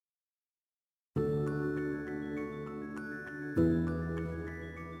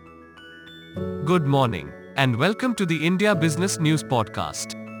Good morning, and welcome to the India Business News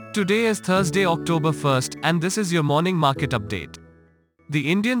Podcast. Today is Thursday, October 1st, and this is your morning market update.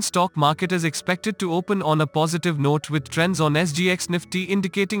 The Indian stock market is expected to open on a positive note with trends on SGX Nifty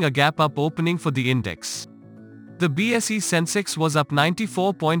indicating a gap-up opening for the index. The BSE Sensex was up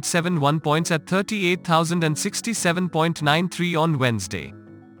 94.71 points at 38,067.93 on Wednesday,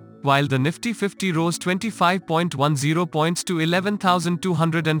 while the Nifty 50 rose 25.10 points to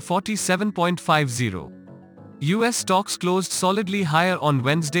 11,247.50. US stocks closed solidly higher on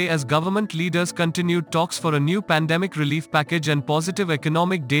Wednesday as government leaders continued talks for a new pandemic relief package and positive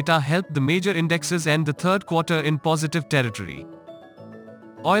economic data helped the major indexes end the third quarter in positive territory.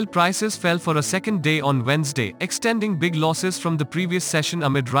 Oil prices fell for a second day on Wednesday, extending big losses from the previous session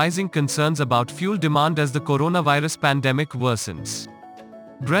amid rising concerns about fuel demand as the coronavirus pandemic worsens.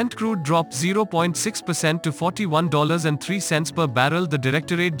 Brent crude dropped 0.6% to $41.03 per barrel. The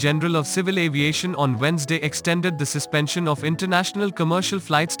Directorate General of Civil Aviation on Wednesday extended the suspension of international commercial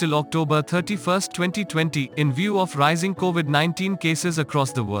flights till October 31, 2020, in view of rising COVID-19 cases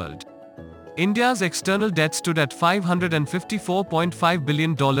across the world. India's external debt stood at $554.5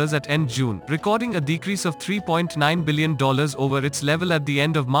 billion at end June, recording a decrease of $3.9 billion over its level at the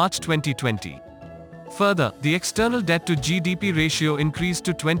end of March 2020. Further, the external debt to GDP ratio increased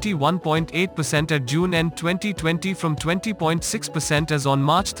to 21.8% at June end 2020 from 20.6% as on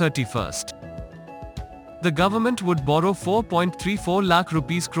March 31. The government would borrow 4.34 lakh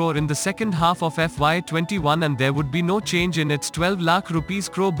rupees crore in the second half of FY21 and there would be no change in its 12 lakh rupees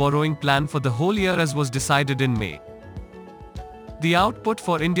crore borrowing plan for the whole year as was decided in May. The output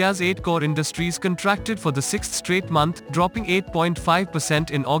for India's 8 core industries contracted for the sixth straight month, dropping 8.5%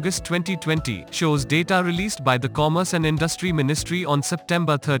 in August 2020, shows data released by the Commerce and Industry Ministry on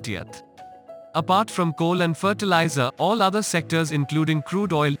September 30th. Apart from coal and fertilizer, all other sectors including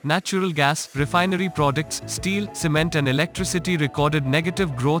crude oil, natural gas, refinery products, steel, cement and electricity recorded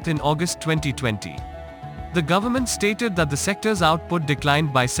negative growth in August 2020. The government stated that the sector's output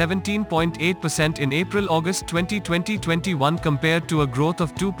declined by 17.8% in April-August 2020-21 compared to a growth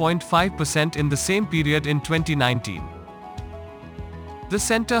of 2.5% in the same period in 2019. The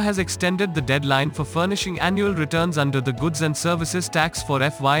centre has extended the deadline for furnishing annual returns under the Goods and Services Tax for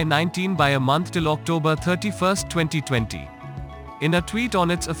FY19 by a month till October 31, 2020. In a tweet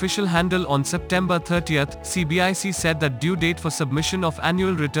on its official handle on September 30th, CBIC said that due date for submission of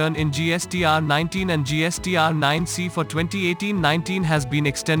annual return in GSTR 19 and GSTR 9C for 2018-19 has been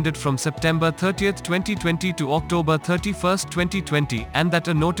extended from September 30th, 2020 to October 31st, 2020, and that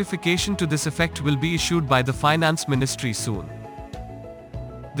a notification to this effect will be issued by the Finance Ministry soon.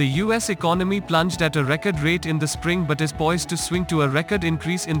 The US economy plunged at a record rate in the spring but is poised to swing to a record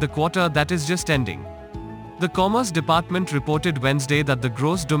increase in the quarter that is just ending. The Commerce Department reported Wednesday that the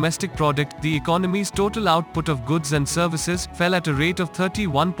gross domestic product, the economy's total output of goods and services, fell at a rate of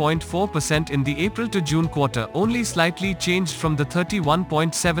 31.4% in the April to June quarter, only slightly changed from the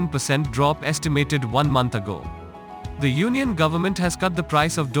 31.7% drop estimated 1 month ago. The Union government has cut the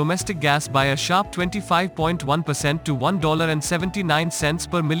price of domestic gas by a sharp 25.1% to $1.79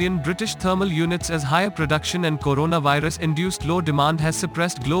 per million British thermal units as higher production and coronavirus-induced low demand has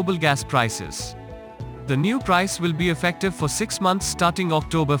suppressed global gas prices. The new price will be effective for 6 months starting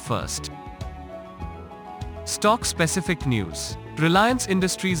October 1st. Stock-specific news. Reliance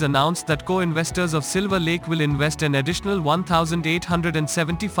Industries announced that co-investors of Silver Lake will invest an additional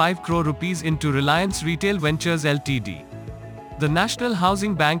 1,875 crore rupees into Reliance Retail Ventures Ltd. The National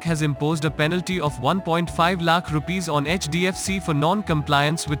Housing Bank has imposed a penalty of 1.5 lakh rupees on HDFC for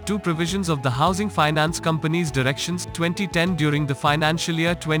non-compliance with 2 provisions of the Housing Finance Company's Directions 2010 during the financial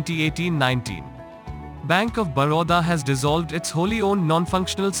year 2018-19. Bank of Baroda has dissolved its wholly owned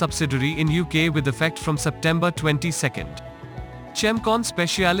non-functional subsidiary in UK with effect from September 22. Chemcon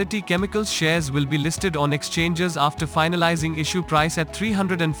Specialty Chemicals shares will be listed on exchanges after finalizing issue price at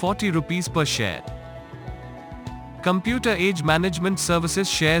 340 rupees per share. Computer Age Management Services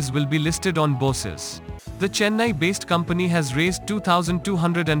shares will be listed on BOSES. The Chennai-based company has raised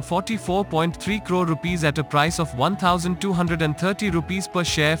 2,244.3 crore rupees at a price of 1,230 rupees per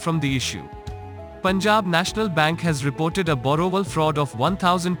share from the issue. Punjab National Bank has reported a borrower fraud of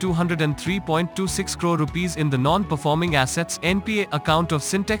 1,203.26 crore rupees in the non-performing assets (NPA) account of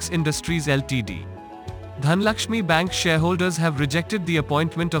Syntex Industries Ltd. Dhanlakshmi Bank shareholders have rejected the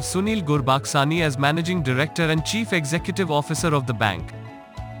appointment of Sunil Gurbaksani as Managing Director and Chief Executive Officer of the bank.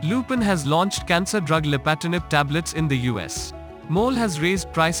 Lupin has launched cancer drug Lipatinib tablets in the US. MOL has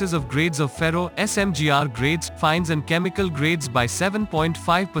raised prices of grades of ferro, SMGR grades, fines and chemical grades by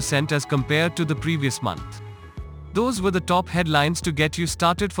 7.5% as compared to the previous month. Those were the top headlines to get you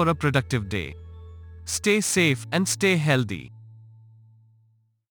started for a productive day. Stay safe and stay healthy.